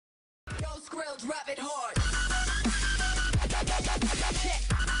drill, drop it hard.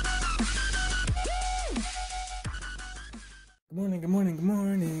 Good morning, good morning, good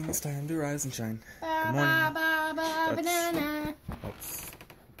morning. It's time to rise and shine. Good morning. That's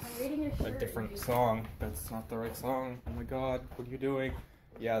I'm reading your shirt. a different song. That's not the right song. Oh my god, what are you doing?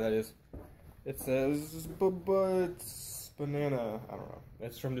 Yeah, that is. It says, it's banana. I don't know.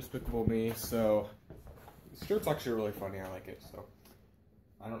 It's from Despicable Me, so. This shirt's actually really funny. I like it, so.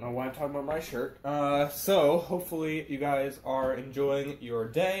 I don't know why I'm talking about my shirt. So, hopefully you guys are enjoying your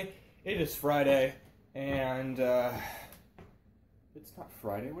day. It is Friday, and, it's not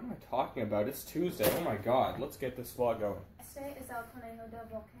Friday. What am I talking about? It's Tuesday. Oh my god. Let's get this vlog going. Este es el conejo del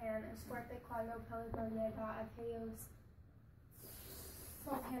volcán. Es fuerte cuando peligro llega a aquellos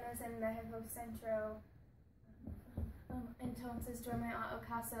volcanes en México Centro. Entonces duerme a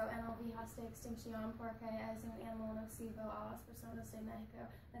ocaso en el vías de extinción porque es un animal nocivo a las personas de México.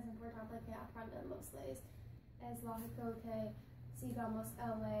 Es importante que aprendamos leyes. Es lógico que sigamos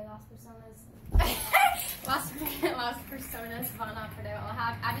el ley. Las personas las personas van a perder el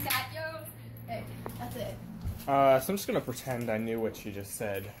habitat. Okay, that's it. So I'm just gonna pretend I knew what you just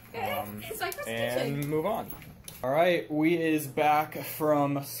said, and move on. Alright, we is back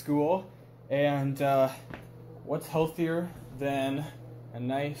from school, and what's healthier than a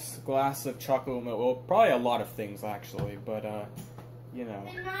nice glass of chocolate milk? Well, probably a lot of things actually, but you know.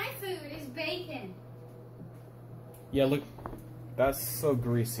 And my food is bacon. Yeah, look, that's so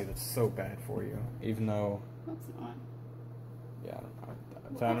greasy, that's so bad for you, even though... No, it's not. Yeah,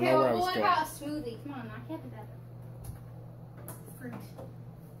 I don't know where I was what going. about a smoothie? Come on, I can't do that. Fruit.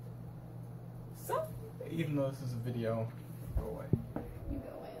 So, even though this is a video, go away. You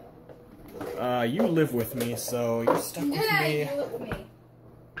go away. You live with me, so you're stuck with me. You live with me.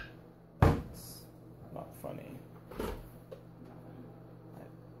 It's not funny.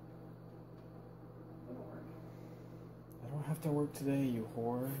 I don't have to work today, you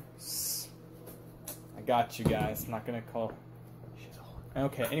whores. I got you guys. I'm not gonna call. She's a whore.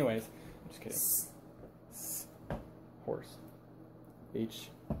 Okay, anyways, I'm just kidding. Horse.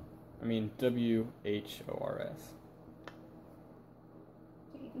 W-H-O-R-S.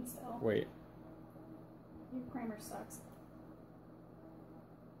 You can spell. Wait. Your grammar sucks.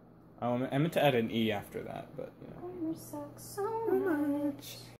 I meant to add an E after that, but you know. Grammar sucks so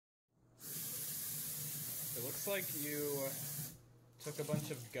much. It looks like you took a bunch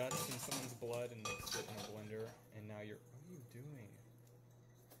of guts and someone's blood and mixed it in a blender, and now you're. What are you doing?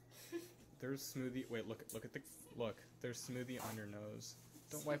 There's smoothie. Wait, look at the look. There's smoothie on your nose.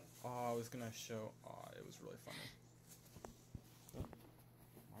 Don't wipe. Oh, I was gonna show. Oh, it was really funny.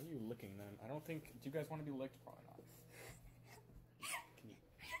 Why are you licking them? I don't think. Do you guys want to be licked? Probably not. Can you?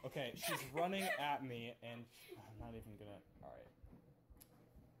 Okay, she's running at me, and I'm not even gonna. All right.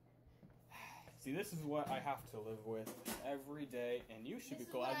 See, this is what I have to live with every day, and you should be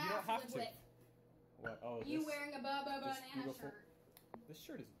glad you don't have to. What? Oh, you wearing a banana beautiful shirt. This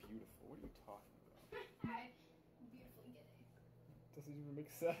shirt is beautiful. What are you talking about? I'm beautifully gay. Doesn't even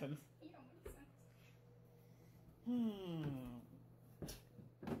make sense. You don't make sense.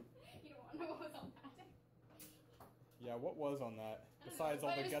 You don't want to know what was on that. Yeah, what was on that? Besides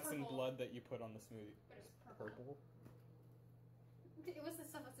all the guts and purple. blood that you put on the smoothie. But it's Purple? purple. It was the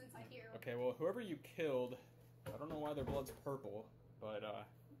stuff that's inside here. Okay, well, whoever you killed, I don't know why their blood's purple, but, Well,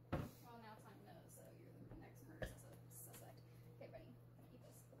 now it's on your nose, so you're the next murder suspect. Okay, ready? I'm gonna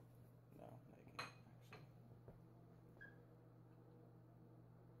eat this. no, you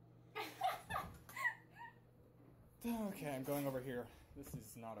can't, actually. Okay, I'm going over here. This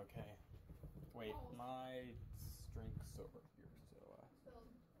is not okay. Wait, my drink's over here, so,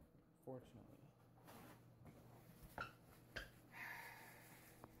 fortunately.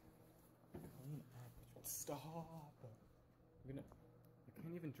 Clean up. Stop! You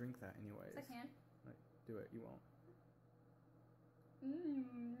can't even drink that anyways. Yes, I can. Right, do it, you won't.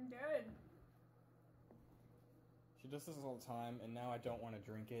 Good. She does this all the time, and now I don't want to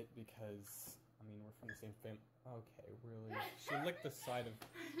drink it because, I mean, we're from the same family. Okay, really? She licked the side of...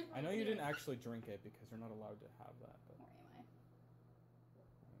 I know you didn't actually drink it because you're not allowed to have that, but... Or am I?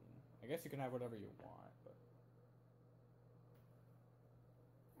 I mean, I guess you can have whatever you want, but...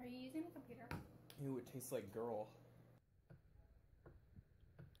 Are you using the computer? Ew, it tastes like girl.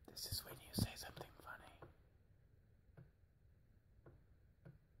 This is when you say something funny.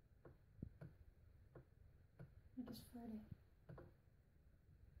 I just farted.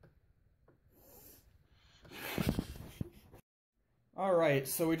 Alright,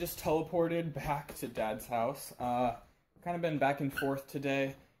 so we just teleported back to Dad's house. Kind of been back and forth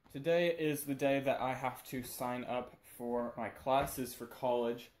today. Today is the day that I have to sign up for my classes for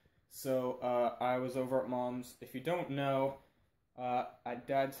college. So I was over at Mom's. If you don't know, at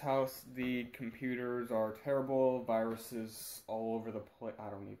Dad's house, the computers are terrible, viruses all over the place. I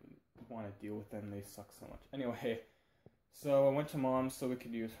don't even want to deal with them, they suck so much. Anyway, so I went to Mom's so we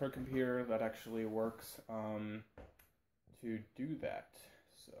could use her computer that actually works to do that.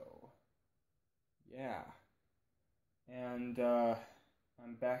 So, yeah. And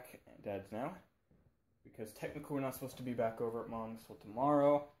I'm back at Dad's now, because technically we're not supposed to be back over at Mom's till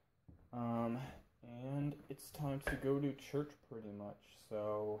tomorrow. And it's time to go to church pretty much,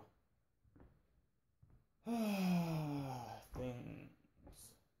 so things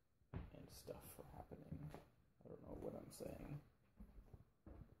and stuff are happening. I don't know what I'm saying.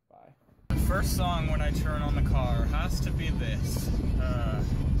 Bye. The first song when I turn on the car has to be this.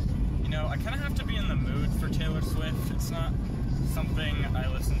 You know, I kind of have to be in the mood for Taylor Swift. It's not something I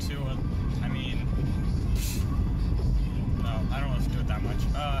listen to, I mean, no, I don't listen to it that much.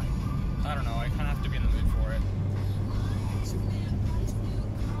 I don't know, I kind of have to be in the mood for it.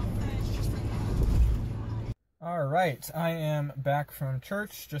 Alright, I am back from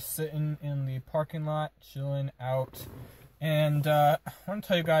church, just sitting in the parking lot, chilling out, and I want to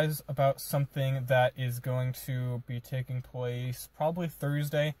tell you guys about something that is going to be taking place probably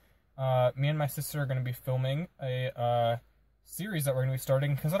Thursday. Me and my sister are going to be filming a series that we're going to be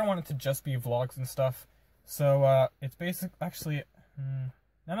starting, because I don't want it to just be vlogs and stuff. So it's actually, I'm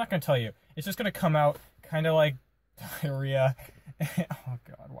not going to tell you. It's just going to come out kind of like diarrhea. Oh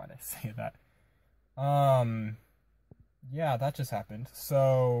god, why did I say that? Yeah, that just happened.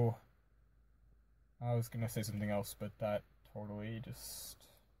 So I was going to say something else, but that totally just,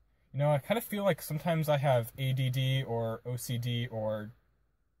 you know, I kind of feel like sometimes I have ADD or OCD or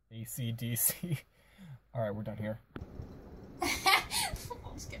ACDC. Alright, we're done here. I'm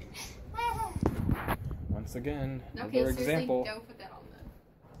just kidding. Once again, Okay, another seriously, example. don't put that on the...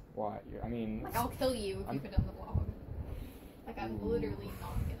 Why? I mean... Like, I'll kill you if you put it on the vlog. Like, I'm literally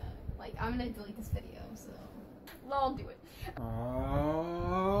not gonna... Like, I'm gonna delete this video, so... Well, I'll do it.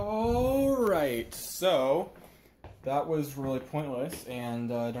 Alright, so... That was really pointless,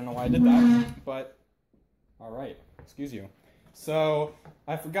 and I don't know why I did that, but... Alright, excuse you. So,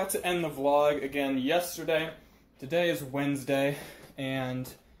 I forgot to end the vlog again yesterday. Today is Wednesday, and...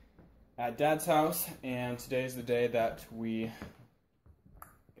 at Dad's house, and today's the day that we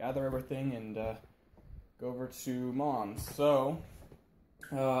gather everything and go over to Mom's. So,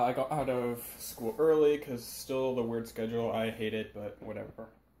 I got out of school early because still the weird schedule, I hate it, but whatever.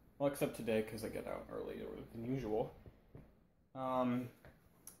 Well, except today because I get out earlier than usual.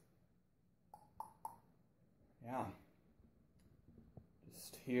 Yeah.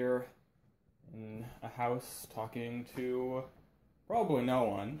 Just here in a house talking to... probably no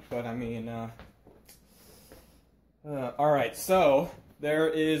one, but I mean, alright, so, there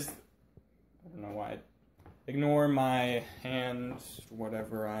is, I don't know why, ignore my hand,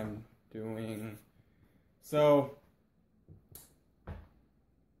 whatever I'm doing, so,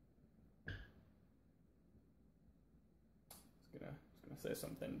 I was gonna say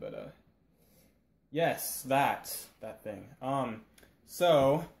something, but, yes, that thing,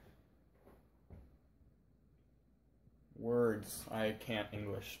 so, words. I can't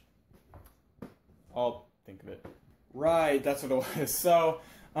English. I'll think of it. Right, that's what it was. So,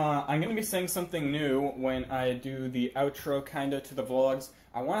 I'm going to be saying something new when I do the outro kinda to the vlogs.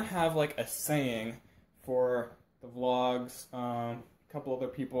 I want to have like a saying for the vlogs. A couple other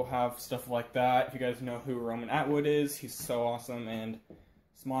people have stuff like that. If you guys know who Roman Atwood is, he's so awesome, and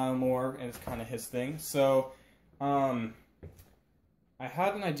Smile More is kind of his thing. So, I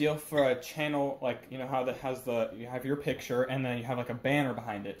had an idea for a channel, like, you know how that has you have your picture, and then you have, like, a banner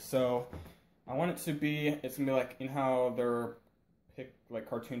behind it. So, I want it to be, it's going to be like, you know how there are,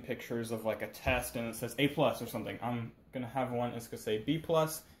 cartoon pictures of, like, a test, and it says A+ or something. I'm going to have one, it's going to say B+,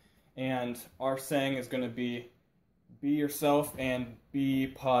 and our saying is going to be yourself and be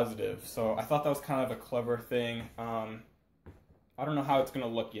positive. So, I thought that was kind of a clever thing. I don't know how it's going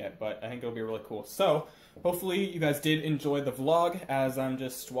to look yet, but I think it'll be really cool. So, hopefully you guys did enjoy the vlog as I'm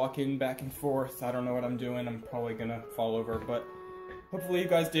just walking back and forth. I don't know what I'm doing. I'm probably going to fall over, but hopefully you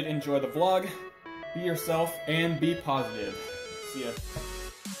guys did enjoy the vlog. Be yourself and be positive. See ya.